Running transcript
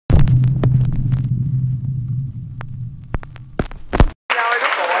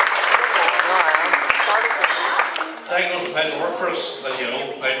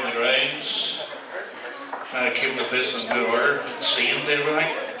place in good order, seeing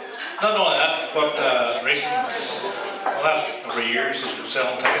everything. Not only that, but recently, the last number of years, has been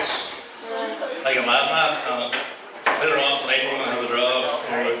selling tickets like a madman. And later on tonight, we're going to have a draw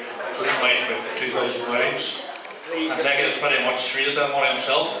for about 2,000 pounds. And Jackie has pretty much raised that money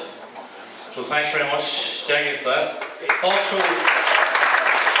himself. So thanks very much, Jackie, for that.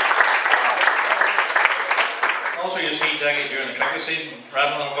 Also you see Jackie during the cricket season,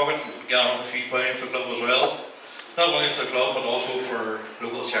 rattling a bucket, getting a few pounds for the club as well. Not only for the club, but also for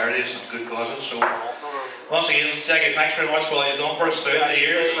local charities and good causes. So once again, Jackie, thanks very much for all you've done for us throughout the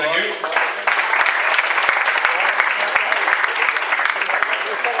years. Thank you.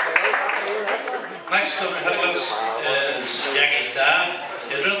 Next on the hit list is Jackie's dad,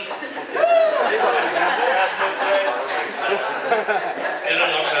 Adrian.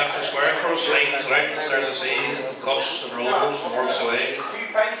 Adrian looks after the square for us, like throughout the start of the season, cuts and rolls and works away.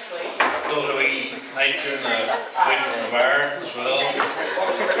 Goes a wee night during the week in the bar as well.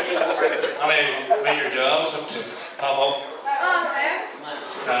 Any major jobs that pop up?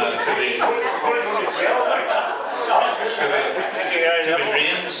 Could be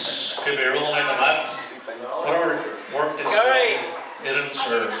drains, could be rolling in the mat, whatever work is Adrian's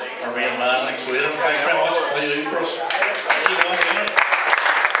or being man next to Adrian. Thanks very much for all you do for us.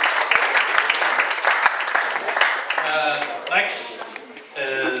 Next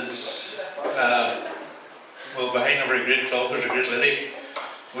is, well, behind a very great club, there's a great lady.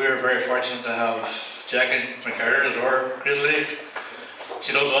 We're very fortunate to have Jackie C.A.R. as our great lady.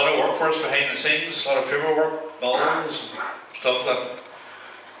 She does a lot of work for us behind the scenes, a lot of paper work, balls, stuff that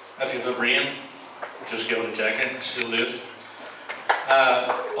if you have a brain, just give it to Jackie and she'll do it.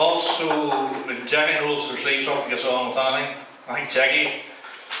 Also, when Jackie rolls her sleeves up and gets on with anything, I think Jackie,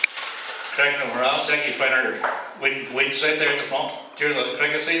 correct me if I'm wrong, Jackie found her wings out there at the front during the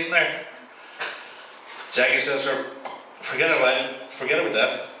cricket season there. Jackie says, "Sir, forget about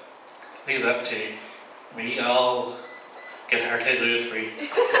that. Leave that to me. I'll get her to do it for you."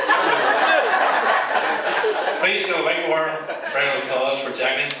 Please give a big warm round of applause for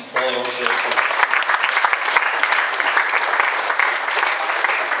Jackie and for all the work she does.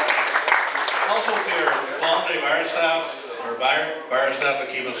 Also to our voluntary bar staff, our bar staff that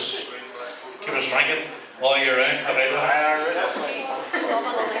keep us drinking all year round.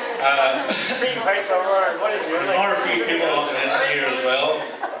 There's another few people on the list here as well.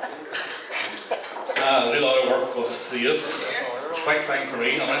 They do a lot of work with the youth. It's a big thing for me,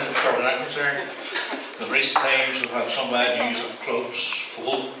 and as far as I'm concerned. In recent times we've had some bad news of clubs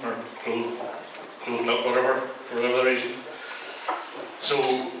full or closed up, whatever, for whatever reason. So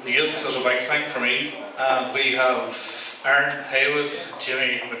the youth is a big thing for me, and we have Aaron Haywood,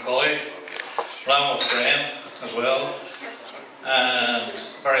 Jimmy McCauley, along with Graham as well, and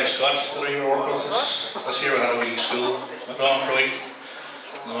Barry Scott that we work with us. This year we had a week school, went on for a week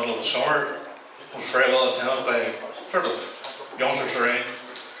in the middle of the summer. It was very well attended by sort of youngsters around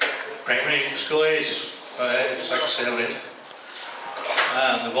primary school age, 5, 6, 7, 8.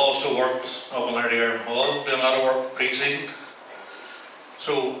 And they've also worked up in Lardy Urban Hall, doing a lot of work pre-season.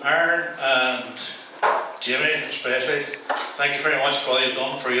 So Aaron and Jimmy especially, thank you very much for all you've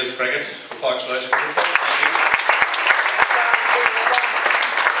done for youth cricket, for Foxville. Thank you.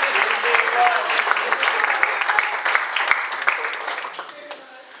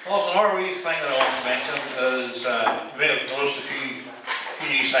 Also, another wee thing that I want to mention is you may have noticed a few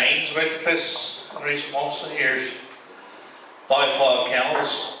new signs about the place in recent months and years. Bodypod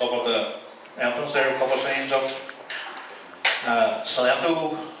Kennels up at the entrance there, a couple of signs up.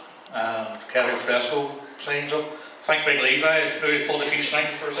 Salento and Kelly Fresco signs up. I think Big Levi, who pulled a few strings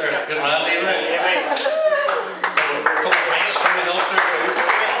for us there. Good man, Levi. A couple of pints from the hills there.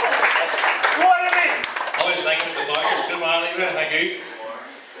 What do you mean? Always thinking the doctors. Good man, Levi. Thank you.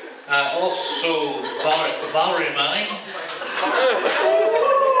 Also, Valerie Manning.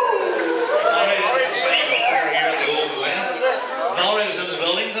 Valerie is saying over here at the Old Glen. Valerie is in the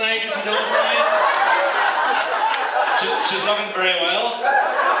building tonight, if you don't mind. She's looking very well.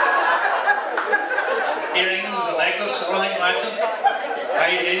 Earrings, a necklace, everything matching.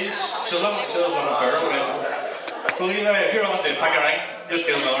 High heels. She's looking a girl. So Levi, if you're on to pick a ring, just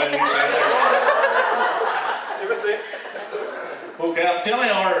get another ring. Okay, I'm telling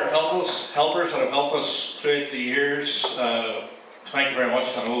our helpers that have helped us throughout the years. Thank you very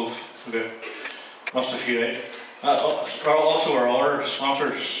much. I know we've must have few out. Also our other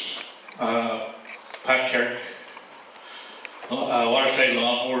sponsors, Pat Kirk, Waterside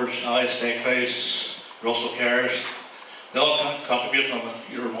Lawnmowers, Ali Steakhouse, Russell Cars. They all contribute, and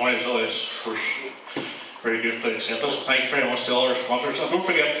your money is always, of course, very good to accept us. Thank you very much to all our sponsors. And don't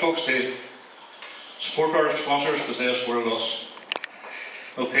forget, folks, to support our sponsors because they have supported us.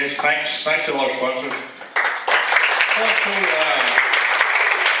 Okay, thanks to all our sponsors. Also,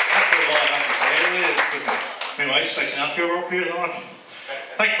 after all I have to say, my wife's like champion up here, I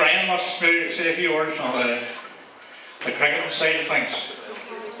think Brian must say a few words on the cricket side of things.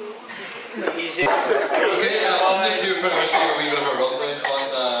 Okay, I'm just here pretty much to give a wee bit of a rundown on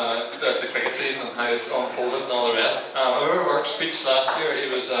the cricket season and how it unfolded and all the rest. I remember Mark's speech last year, he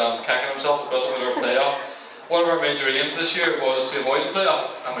was kicking himself about when we were playoff. One of our major aims this year was to avoid the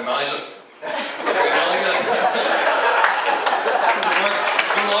playoff, and we managed it.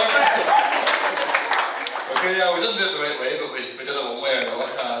 Okay, yeah, we didn't do it the right way, but we did it one way or another.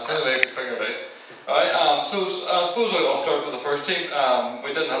 So anyway, we figured it out. Alright, so I suppose I'll start with the first team.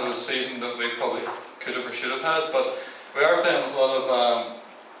 We didn't have a season that we probably could have or should have had, but we are playing with a lot of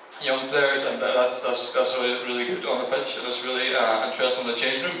young players, and that's really good on the pitch, and it's really interesting in the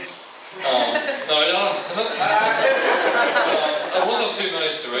changing room. I won't have too many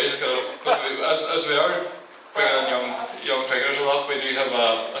stories, but as we are bringing in young cricketers a lot, we do have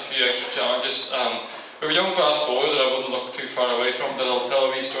a few extra challenges. We have a young fast bowler that I wouldn't look too far away from that I'll tell a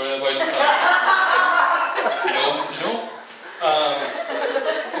wee story about.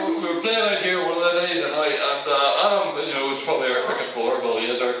 We were playing out here one of the days, and Adam, was probably our quickest bowler. Well, he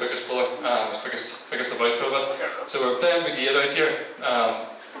is our quickest bowler. Quickest about for a bit. So we were playing McGee out here,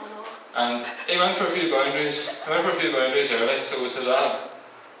 and he went for a few boundaries. Early. So we said, Adam,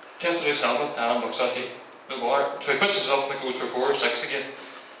 test his helmet. Adam looks at you, no bother. So he puts it up and it goes for 4 or 6 again.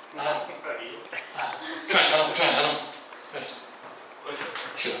 Try and hit him. Yes.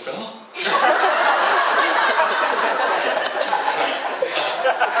 Should have fell.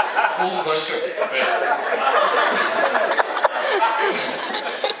 Hold the bouncer.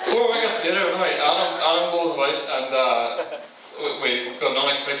 4 wickets later, anyway, Adam bowled about, and we got an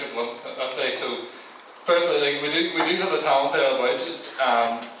unexpected one that day. So, fairly, we do have the talent there about it,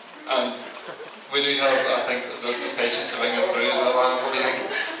 and we do have, I think, the patience to bring them through as well. What do you think?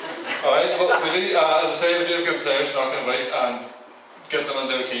 Alright, but we do, as I say, we do have good players knocking about, and getting them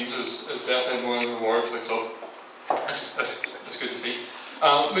into their teams is definitely more than a reward for the club. It's good to see.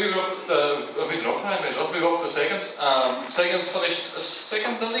 Moving up to the seconds. Seconds finished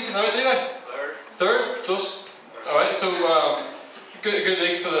second in the league, is that right, Levi? Third, close. Alright, so good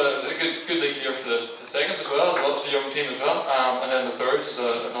league for good league year for the seconds as well. Lots of young team as well. And then the thirds is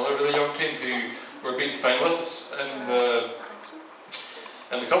another really young team who were beaten finalists in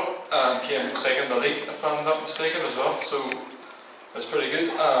the cup and came second in the league, if I'm not mistaken, as well. So that's pretty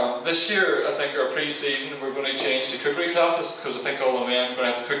good. This year, I think our pre-season we're going to change to cookery classes because I think all the men are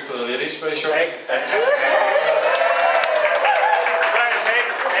going to have to cook for the ladies very shortly.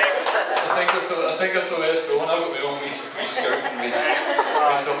 I think that's the way it's going. I've got my own wee skirt and wee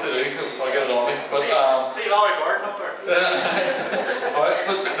stuff to do. I'll get it on me. But alright,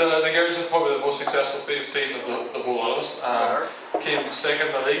 but the girls is probably the most successful season of the whole lot of us. Came second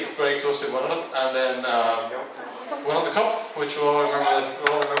in the league, very close to winning it, and then won the cup, which we'll all remember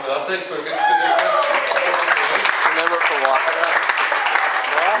that day for a good day. Remember for walking.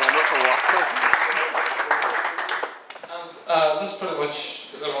 And that's pretty much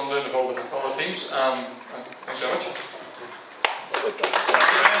a rundown of all the teams. Thanks very much.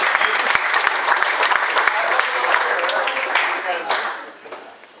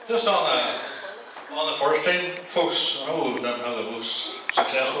 Just on the first team, folks, I know we didn't have the most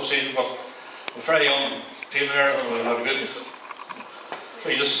successful season, but we're very young team there, and we have a good. So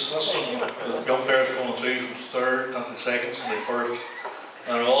that's some young players going through from third, and seconds, and the first,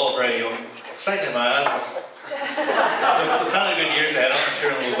 and they're all very young. Slightly mad, but they've had a good years ahead. I'm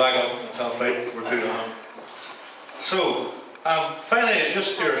sure we'll back up in the top flight for too long. So, finally, it's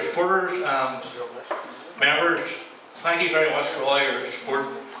just your supporters and members. Thank you very much for all your support.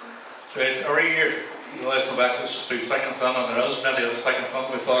 So every year, you always come back to us through thick and thin, and there is plenty of thick and thin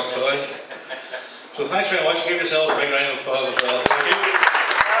with Fox Village. So thanks very much. Give yourselves a big round of applause as well. Thank you.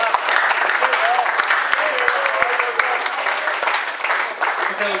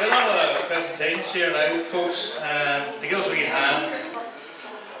 Okay, we're going to have a presentation here now, folks, and to give us a wee hand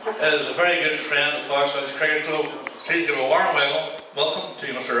is a very good friend of Fox Village Cricket Club. Please give a warm welcome to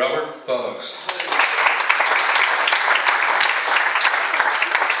Mr. Robert Boggs.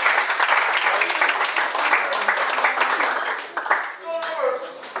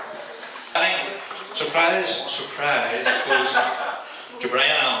 Surprise goes to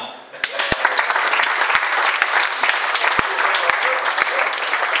Brian Allen.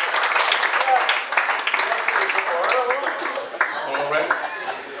 All right.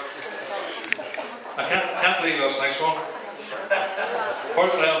 I can't believe this next one.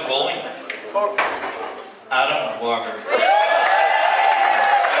 Fourth level bowling.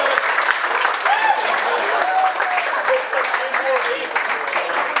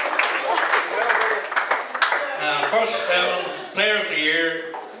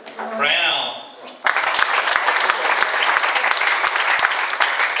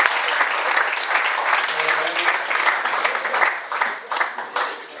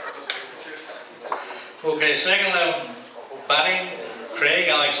 Okay, second batting, Craig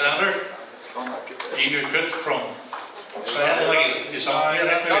Alexander. He recruit from he's on here.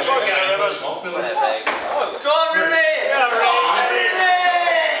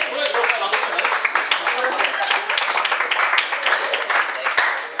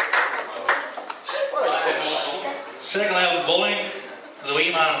 Second level bowling, the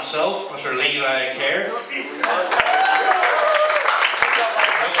wee man himself, Mr. C.A.R.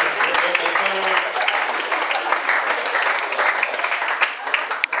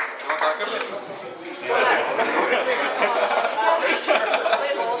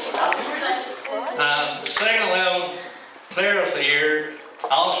 And second level player of the year,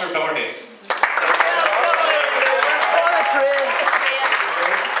 Alistair Doherty.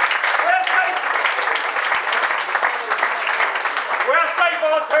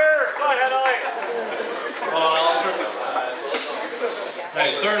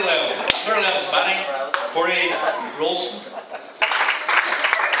 Now, third level batting, Corey Rolston.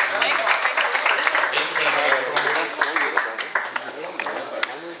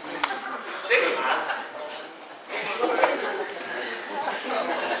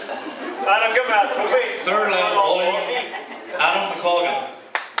 Third level bowling, Adam McColgan.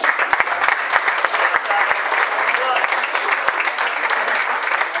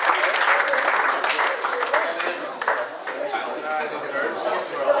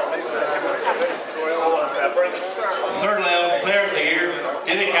 Third level player of the year,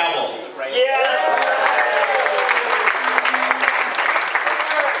 David Campbell.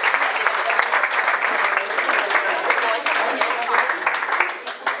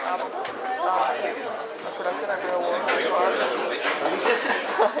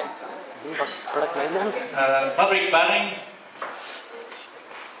 Public batting,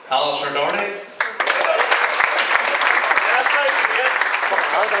 Alistair Doherty.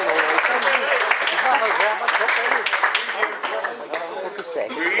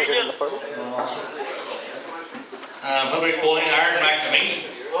 Public bowling, Aaron McNamee.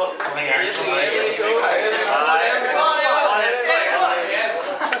 I think Aaron's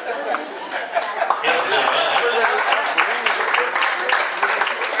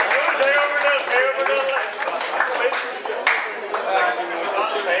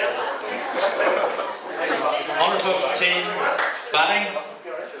batting,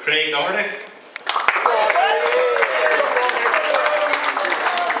 Craig Doherty.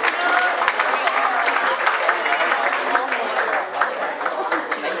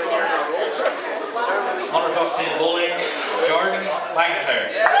 Bowling, Jordan McIntyre.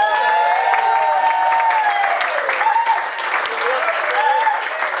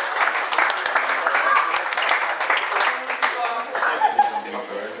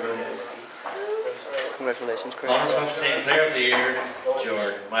 Congratulations, Chris. Honor 15 Player of the Year,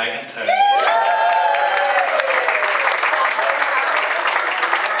 Jordan McIntyre.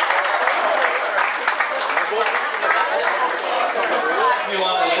 You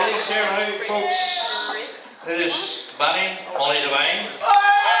want the ladies here now, folks? It is batting, Molly Devine.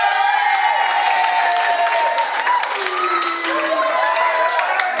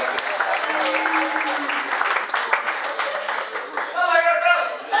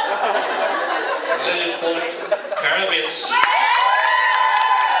 Ladies bowling, Cara Bates.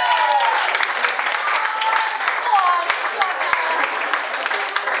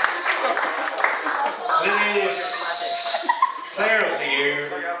 Ladies Player of the Year,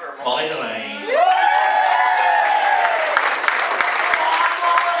 Molly Devine.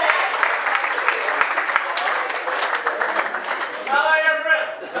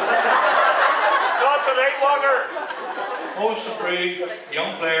 Most improved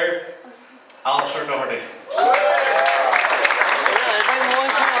young player, Alistair Doherty.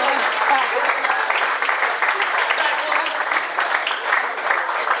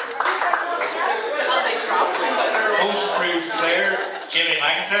 Most improved player, Jamie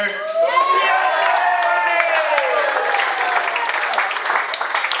McIntyre.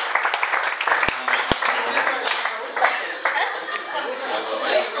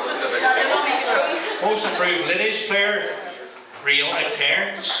 Most improved ladies player, Riona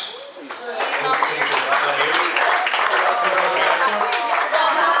Cairns.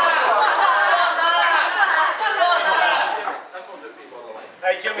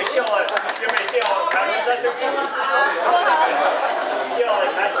 Hey Jimmy, chill on.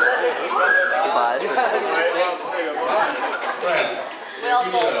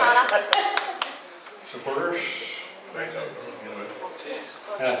 Supporters.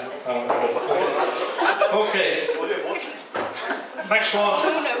 Okay. Next one.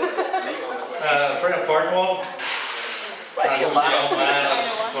 Very important one. And it was a young man.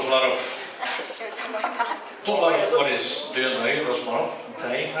 There was a lot of Don't know what he's doing now this month in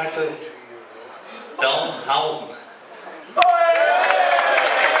time, actually. Dylan Hamilton.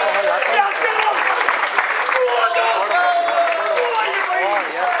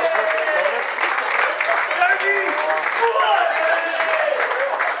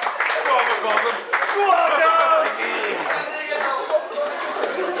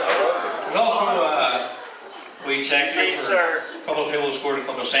 There's also we checked here for a couple of people who scored a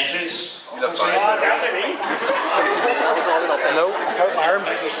couple of centuries. No.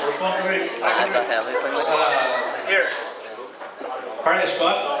 Like this first one, maybe. That's a heavy thing. Here. Barney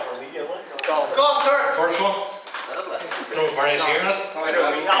Scott. Go on, sir. First one. No, Barney's here in it. I know,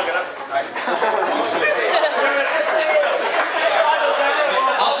 I'll get it.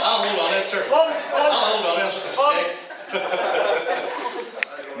 I'll hold on it, sir. I'll hold on it, it's check.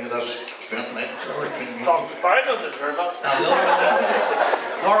 Yeah, that's spent, mate. Barney doesn't deserve it. And the other one,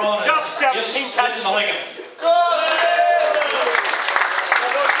 Laura on it. Just 17 catches. Mulligan.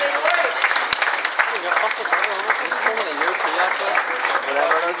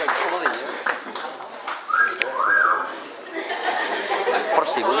 Por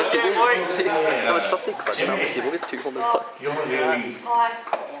si vos sí, how much 50 quid now? Si vos 200 quid. You want to do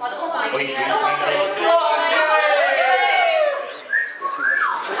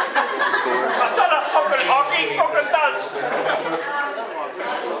That's not a fucking hockey fucking dance.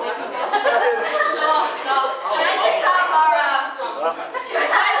 Can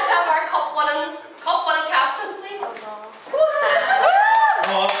I just have our cup winning captain, please?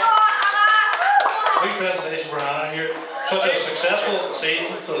 Big presentation for Hannah here. Such a successful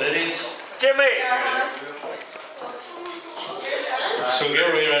season for the ladies. Jimmy. So give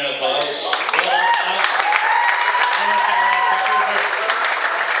her a wee round of applause.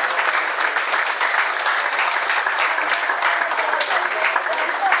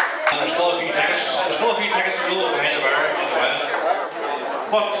 And there's still a few tickets. There's still a few tickets to go behind the bar in the wild.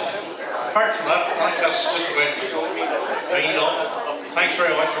 But apart from that, I think that's just about being done. Thanks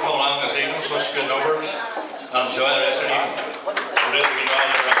very much for coming along this evening. Such good numbers. And enjoy the rest of the evening.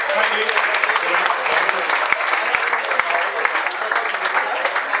 Thank you.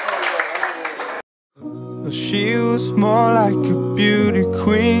 She was more like a beauty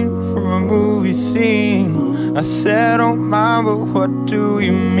queen from a movie scene. I said, oh mama, what do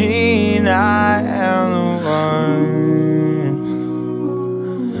you mean?